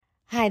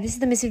Hi, this is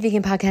the Misfit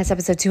Vegan Podcast,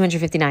 episode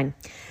 259.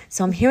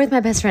 So I'm here with my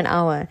best friend,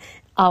 Awa.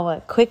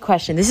 Awa, quick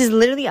question. This is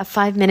literally a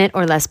 5-minute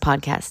or less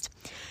podcast.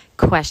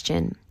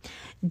 Question.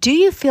 Do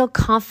you feel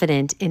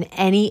confident in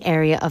any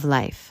area of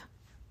life?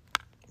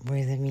 What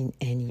does that mean,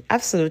 any?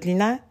 Absolutely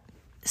not.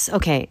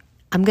 Okay,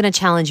 I'm going to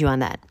challenge you on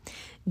that.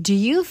 Do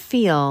you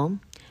feel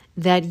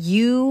that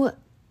you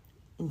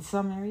In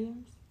some areas?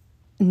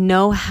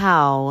 know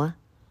how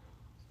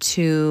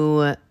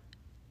to...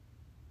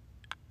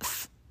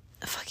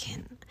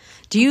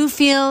 Do you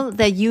feel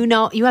that you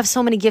have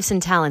so many gifts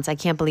and talents? I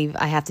can't believe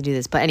I have to do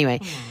this. But anyway,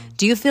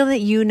 do you feel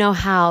that you know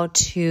how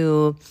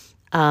to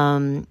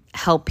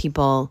help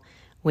people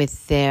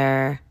with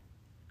their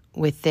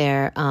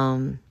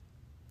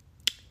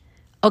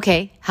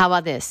okay, how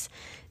about this?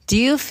 Do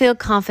you feel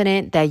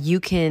confident that you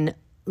can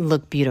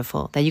look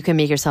beautiful, that you can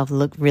make yourself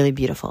look really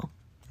beautiful?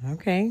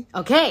 Okay.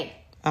 Okay.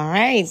 All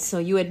right. So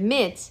you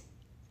admit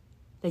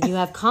that you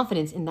have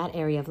confidence in that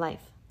area of life.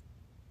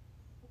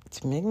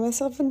 To make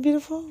myself look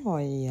beautiful? Oh,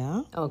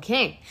 yeah.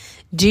 Okay.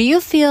 Do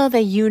you feel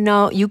that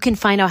you can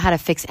find out how to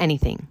fix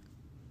anything?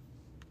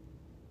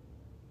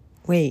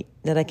 Wait,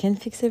 that I can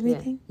fix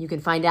everything? Yeah. You can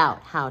find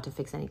out how to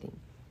fix anything.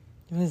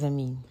 What does that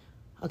mean?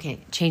 Okay,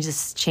 change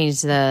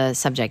the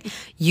subject.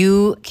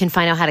 You can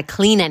find out how to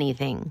clean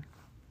anything.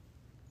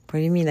 What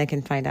do you mean I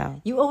can find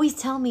out? You always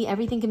tell me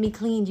everything can be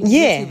cleaned. You can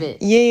YouTube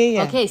it.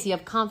 Yeah. Okay, so you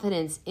have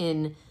confidence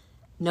in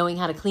knowing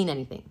how to clean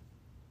anything.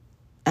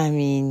 I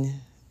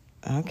mean,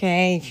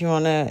 okay, if you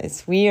want to,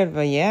 it's weird,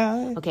 but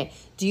yeah. Okay,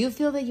 do you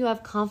feel that you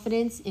have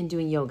confidence in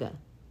doing yoga?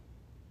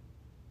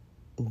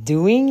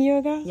 Doing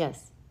yoga?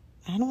 Yes.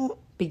 I don't.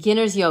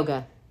 Beginner's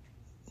yoga.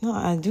 No,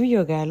 I do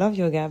yoga. I love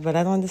yoga, but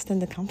I don't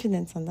understand the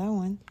confidence on that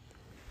one.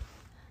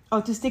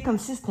 Oh, to stay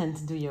consistent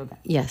to do yoga.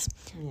 Yes.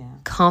 Yeah.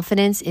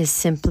 Confidence is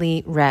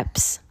simply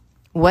reps.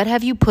 What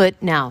have you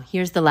put, now,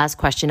 here's the last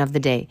question of the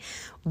day.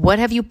 What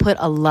have you put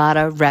a lot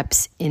of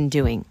reps in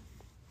doing?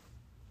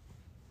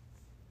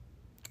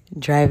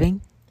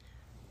 Driving?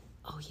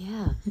 Oh,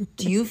 yeah.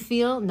 Do you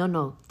feel,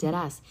 no, dead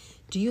ass.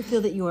 Do you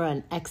feel that you are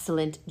an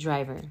excellent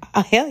driver?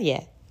 Oh, hell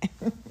yeah.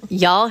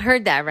 Y'all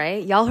heard that,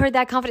 right? Y'all heard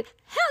that confidence?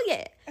 Hell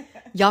yeah.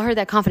 Y'all heard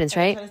that confidence,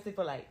 right? Try to stay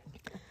polite.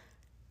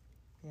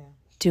 Yeah.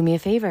 Do me a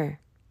favor.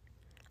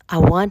 I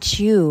want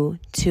you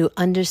to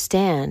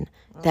understand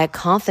that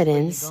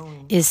confidence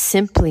is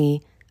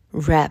simply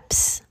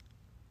reps.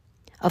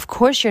 Of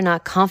course, you're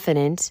not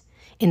confident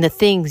in the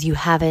things you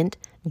haven't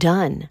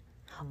done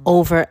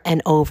over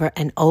and over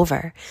and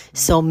over.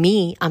 So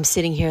I'm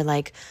sitting here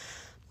like,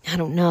 I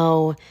don't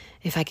know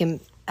if I can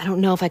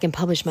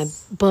publish my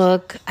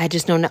book. I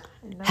just don't know.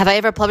 Have I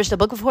ever published a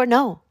book before?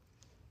 No.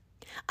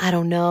 I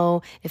don't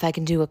know if I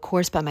can do a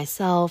course by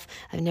myself.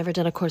 I've never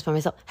done a course by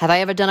myself. Have I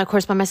ever done a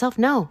course by myself?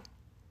 No.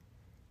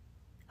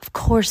 Of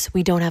course,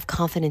 we don't have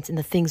confidence in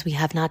the things we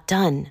have not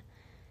done.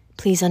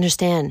 Please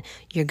understand,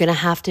 you're going to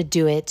have to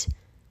do it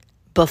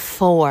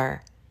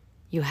before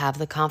you have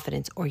the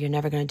confidence, or you're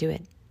never going to do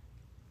it.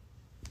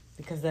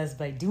 Because that's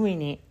by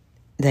doing it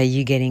that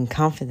you're getting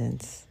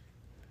confidence.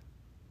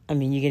 I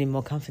mean, you're getting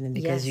more confident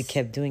because you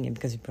kept doing it,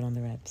 because you put on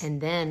the reps.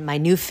 And then my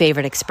new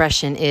favorite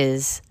expression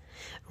is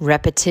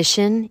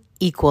repetition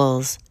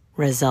equals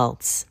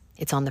results.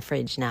 It's on the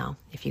fridge now,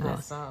 if you go.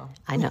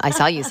 I know. I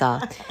saw you saw.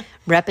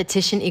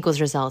 Repetition equals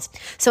results.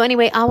 So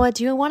anyway, Awa,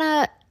 do you want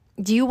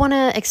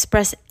to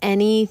express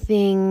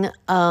anything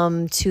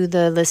to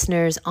the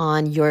listeners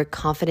on your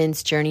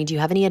confidence journey? Do you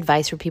have any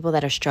advice for people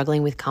that are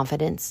struggling with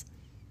confidence?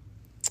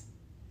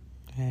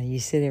 You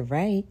said it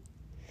right.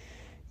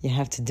 You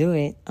have to do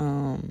it.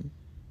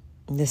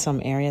 There's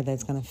some area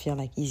that's going to feel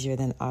like easier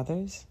than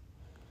others.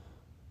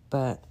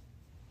 But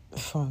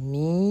for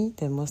me,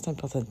 the most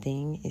important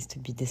thing is to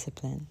be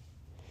disciplined.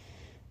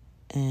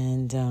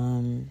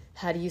 And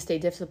how do you stay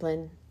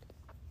disciplined?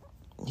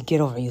 You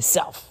get over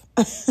yourself.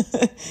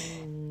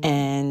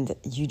 And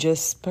you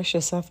just push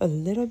yourself a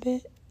little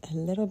bit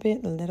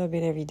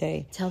every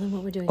day. Tell them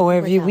what we're doing. Or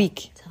every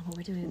week. Tell them what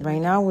we're doing. Right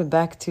now we're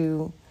back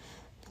to,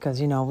 because,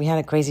 we had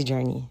a crazy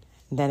journey,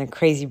 then a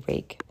crazy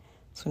break.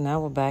 So now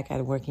we're back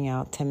at working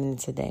out 10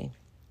 minutes a day.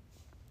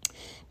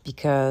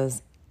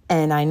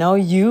 And I know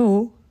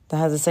you that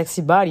has a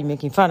sexy body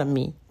making fun of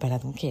me, but I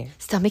don't care.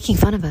 Stop making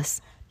fun of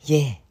us.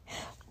 Yeah,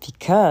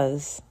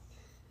 because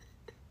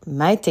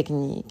my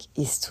technique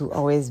is to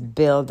always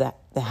build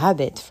the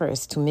habit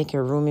first, to make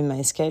a room in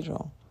my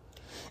schedule.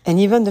 And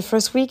even the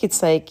first week,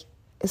 it's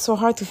so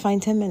hard to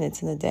find 10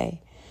 minutes in a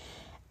day.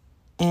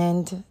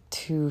 And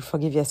to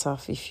forgive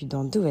yourself if you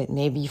don't do it.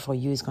 Maybe for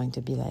you, it's going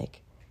to be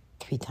like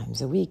 3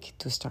 times a week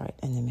to start,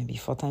 and then maybe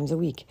 4 times a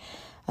week.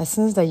 As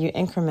soon as that you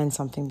increment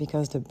something,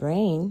 because the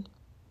brain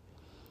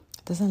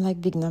doesn't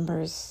like big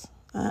numbers.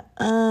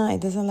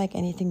 It doesn't like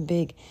anything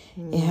big.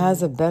 It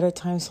has a better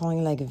time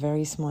swallowing like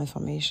very small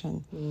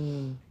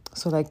information.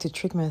 So to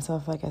trick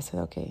myself, like I said,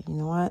 okay, you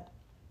know what?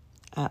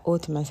 I owe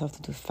to myself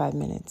to do 5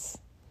 minutes.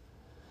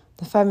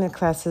 The 5-minute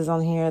classes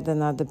on here, they're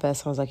not the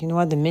best. So I was like, you know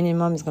what? The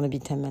minimum is going to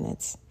be 10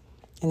 minutes.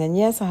 And then,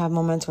 yes, I have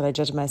moments where I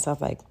judge myself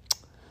like,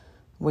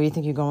 where you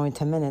think you're going in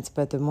 10 minutes.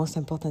 But the most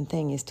important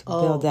thing is to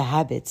build the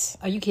habits.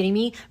 Are you kidding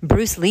me?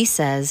 Bruce Lee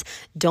says,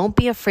 don't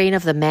be afraid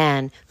of the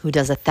man who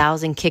does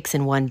 1,000 kicks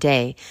in one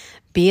day.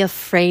 Be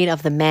afraid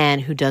of the man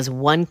who does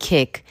one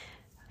kick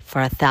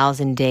for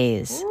 1,000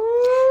 days.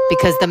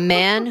 Because the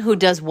man who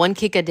does one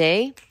kick a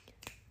day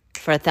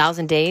for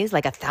 1,000 days,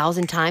 like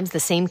 1,000 times the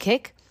same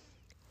kick,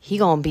 he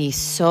gonna be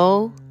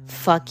so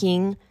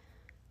fucking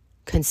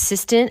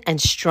consistent and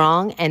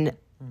strong and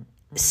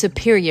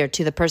superior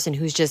to the person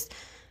who's just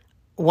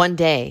one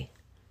day.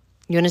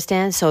 You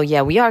understand? So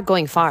yeah, we are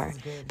going far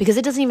because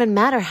it doesn't even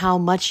matter how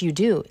much you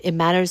do. It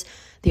matters.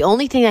 The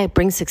only thing that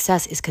brings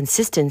success is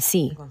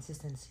consistency.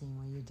 Consistency in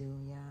what you do,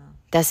 yeah.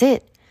 That's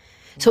it.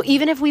 So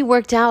even if we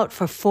worked out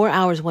for 4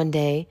 hours one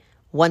day,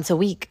 once a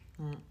week,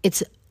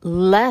 it's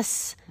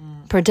less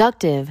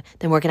productive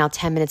than working out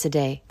 10 minutes a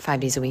day, 5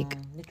 days a week.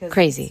 Because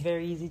Crazy. It's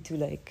very easy to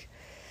like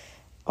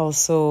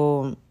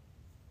also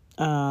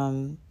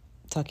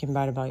talking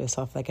bad about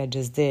yourself like I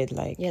just did.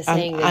 Like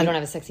saying that you don't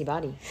have a sexy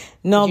body.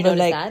 No, did you but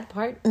notice like that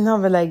part? No,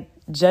 but like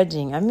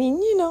judging. I mean,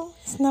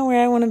 it's not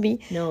where I want to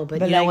be. No,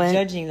 but you know like what?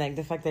 Judging like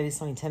the fact that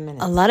it's only 10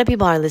 minutes. A lot of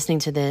people are listening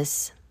to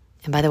this.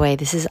 And by the way,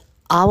 this is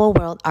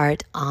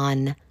AwaWorldArt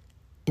on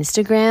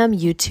Instagram,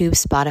 YouTube,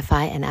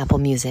 Spotify, and Apple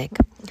Music.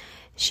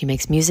 She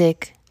makes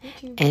music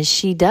and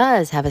she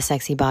does have a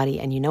sexy body.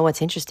 And you know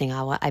what's interesting,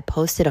 Awa? I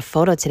posted a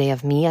photo today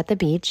of me at the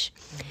beach.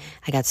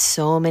 I got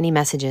so many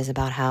messages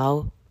about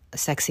how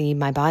sexy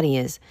my body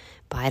is,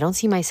 but I don't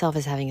see myself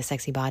as having a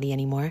sexy body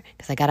anymore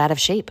because I got out of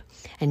shape.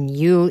 And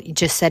you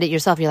just said it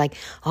yourself. You're like,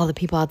 oh, the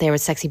people out there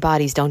with sexy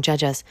bodies, don't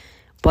judge us.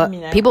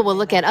 But people will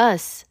look at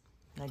us.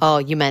 Oh,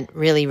 you meant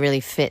really,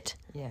 really fit.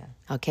 Yeah.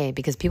 Okay,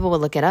 because people will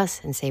look at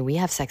us and say, we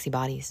have sexy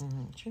bodies.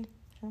 True.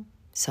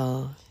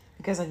 So...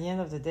 Because at the end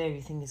of the day,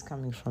 everything is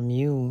coming from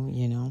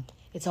you,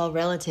 It's all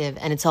relative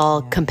and it's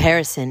all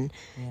comparison.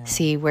 Yeah.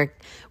 See, what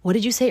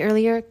did you say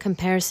earlier?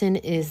 Comparison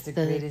is the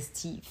greatest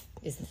thief.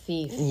 Is the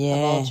thief of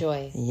all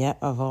joy. Yeah,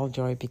 of all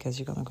joy, because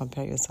you're going to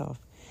compare yourself.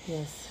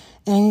 Yes.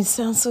 And it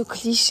sounds so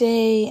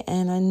cliche,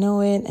 and I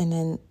know it, and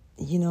then,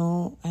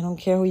 I don't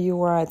care who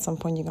you are, at some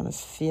point you're going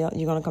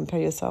to compare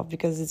yourself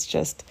because it's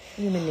just...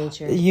 Human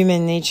nature.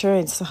 Human nature,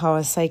 it's how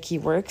a psyche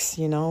works,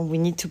 We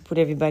need to put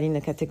everybody in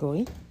a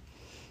category.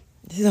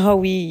 This is how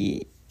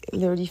we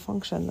literally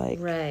function, like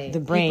the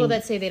brain. People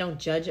that say they don't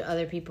judge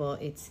other people,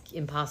 it's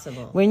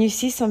impossible. When you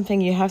see something,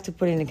 you have to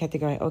put it in a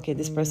category. Okay,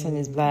 this person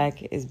is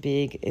black, is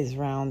big, is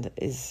round,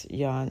 is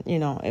young,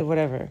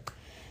 whatever.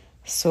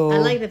 So I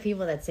like the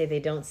people that say they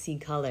don't see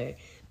color.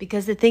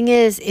 Because the thing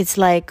is, it's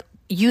like,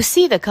 you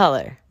see the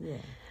color. Yeah.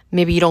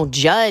 Maybe you don't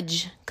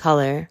judge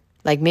color.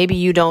 Like maybe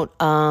you don't,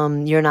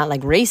 you're not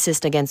like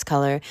racist against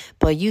color,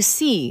 but you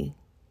see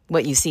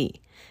what you see.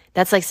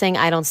 That's like saying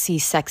I don't see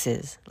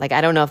sexes. Like, I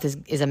don't know if this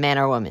is a man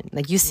or a woman.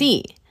 Like, you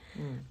see.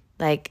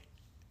 Like,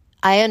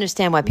 I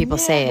understand why people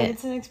say it.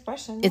 It's an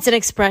expression. It's an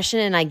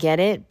expression, and I get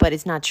it, but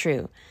it's not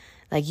true.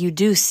 Like, you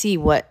do see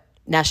what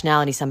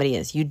nationality somebody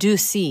is. You do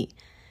see.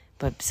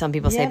 But some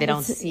people say they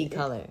don't see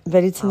color.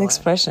 But it's an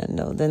expression,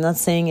 though. They're not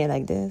saying it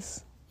like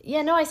this.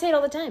 Yeah, no, I say it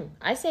all the time.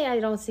 I say I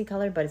don't see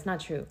color, but it's not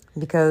true.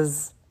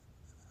 Because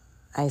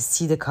I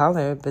see the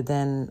color, but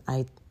then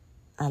I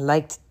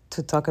liked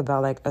to talk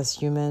about like us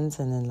humans,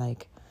 and then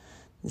like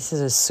this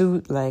is a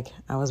suit, like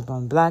I was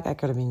born black, I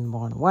could have been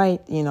born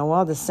white, we're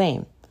all the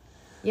same.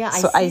 Yeah,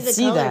 so I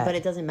see the color, that. but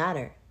it doesn't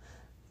matter.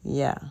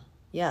 Yeah.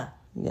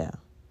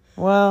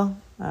 Well,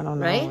 I don't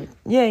know. Right?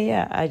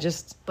 Yeah, I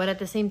just... But at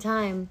the same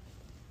time,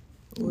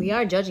 we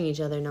are judging each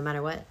other no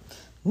matter what.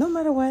 No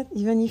matter what,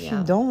 even if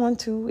you don't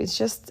want to, it's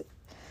just...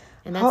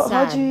 And that's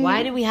sad.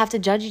 Why do we have to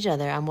judge each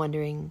other? I'm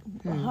wondering.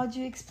 How do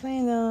you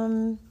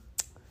explain...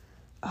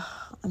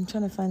 I'm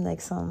trying to find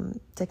like some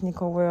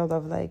technical word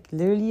of like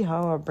literally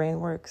how our brain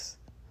works.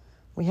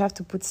 We have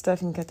to put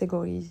stuff in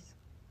categories.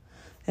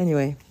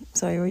 Anyway,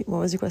 sorry, what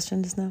was your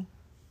question just now?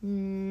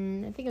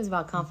 I think it was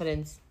about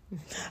confidence.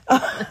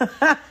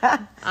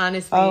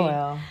 Honestly. Oh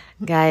well.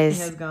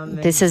 Guys,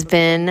 this has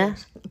been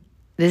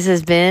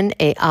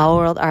a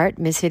AwaWorldArt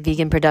Misfit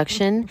Vegan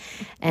production.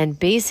 And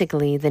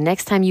basically, the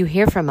next time you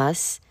hear from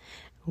us,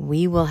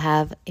 we will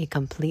have a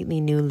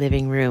completely new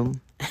living room.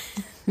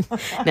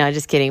 No,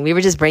 just kidding. We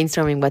were just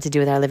brainstorming what to do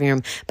with our living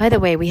room. By the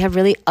way, we have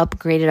really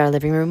upgraded our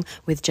living room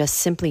with just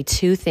simply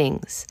 2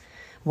 things.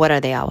 What are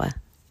they, Awa?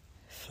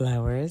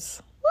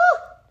 Flowers.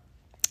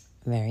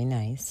 Woo! Very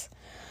nice.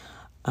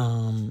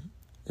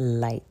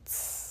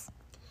 Lights.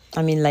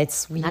 I mean,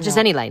 lights. Not just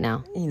any light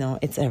now.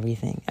 It's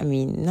everything. I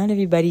mean, not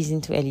everybody's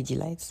into LED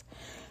lights.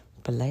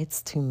 But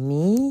lights, to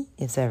me,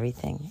 is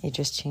everything. It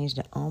just changed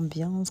the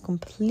ambiance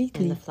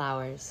completely. And the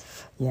flowers.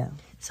 Yeah.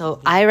 So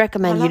I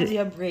recommend I love the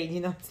upgrade,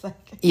 it's like...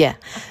 Yeah.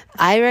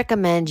 I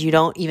recommend you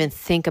don't even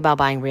think about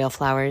buying real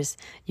flowers.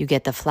 You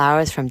get the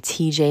flowers from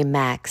TJ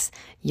Maxx.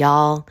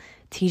 Y'all,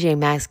 TJ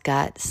Maxx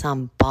got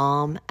some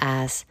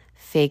bomb-ass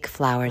fake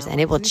flowers.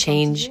 And it will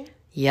change...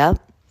 Yep.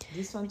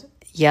 This one too?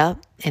 Yep,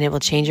 and it will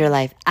change your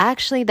life.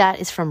 Actually, that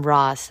is from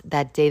Ross,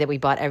 that day that we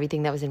bought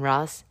everything that was in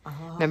Ross.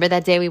 Remember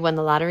that day we won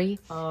the lottery?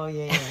 Oh,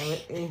 yeah.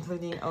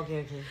 Including,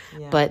 okay.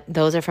 Yeah. But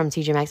those are from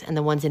TJ Maxx and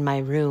the ones in my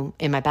room,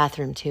 in my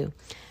bathroom too.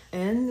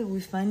 And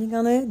we're finally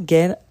gonna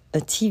get a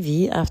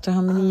TV after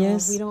how many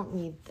years? We don't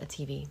need a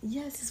TV.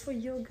 Yes, it's for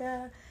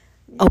yoga.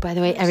 Oh, by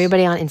the way,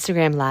 everybody on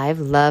Instagram Live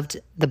loved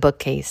the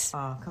bookcase.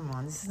 Oh, come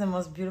on. This is the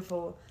most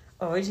beautiful,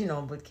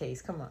 original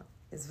bookcase. Come on.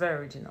 It's very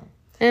original.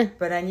 Eh.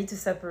 But I need to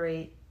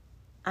separate.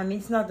 I mean,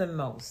 it's not the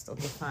most.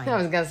 Okay, fine. I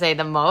was going to say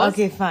the most.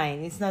 Okay,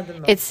 fine. It's not the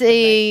most. It's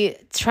a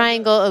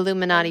triangle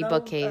Illuminati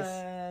bookcase.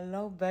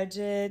 Low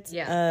budget.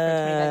 Yeah, for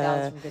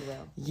 $25 from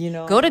Goodwill. You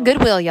know, go to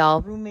Goodwill,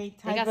 y'all. Roommate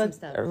They type got of some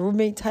stuff.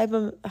 roommate type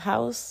of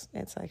house.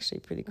 It's actually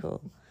pretty cool.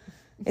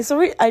 It's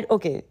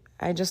okay.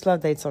 I just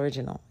love that it's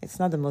original. It's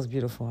not the most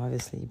beautiful,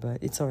 obviously,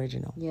 but it's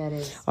original. Yeah, it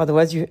is.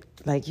 Otherwise, you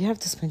have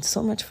to spend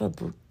so much for a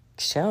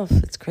bookshelf.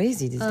 It's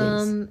crazy these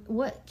days.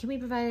 What can we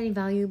provide any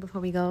value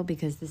before we go?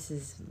 Because this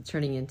is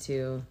turning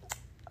into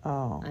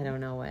I don't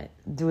know what.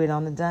 Do it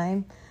on the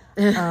dime.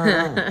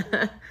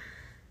 Why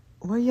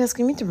are you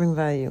asking me to bring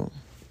value?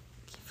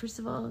 First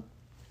of all,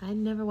 I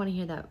never want to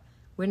hear that.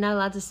 We're not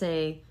allowed to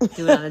say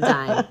do it on a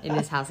dime in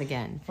this house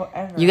again.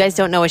 Forever. You guys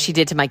don't know what she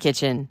did to my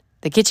kitchen.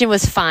 The kitchen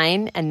was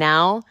fine, and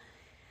now,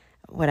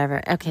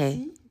 whatever. Okay.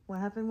 See what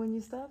happened when you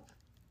stopped?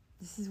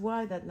 This is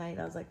why that night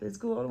I was like, let's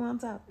go all the way on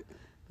top.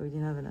 But we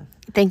didn't have enough.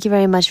 Thank you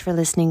very much for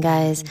listening,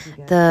 guys. Thank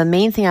you, guys. The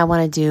main thing I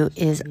want to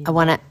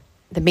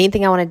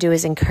do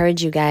is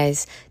encourage you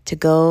guys to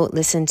go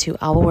listen to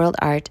Our World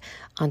Art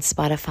on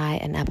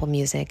Spotify and Apple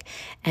Music.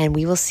 And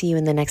we will see you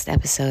in the next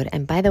episode.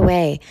 And by the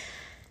way,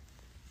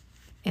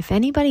 if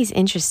anybody's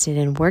interested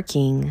in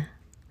working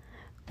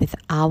with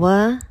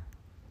Awa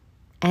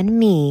and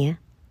me,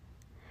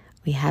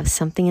 we have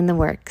something in the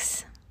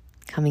works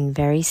coming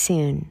very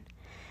soon.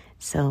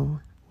 So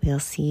we'll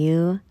see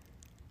you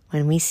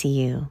when we see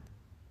you.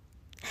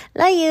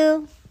 Love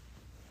you.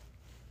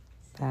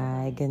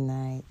 Bye. Good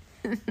night.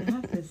 You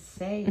have to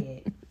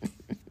say it.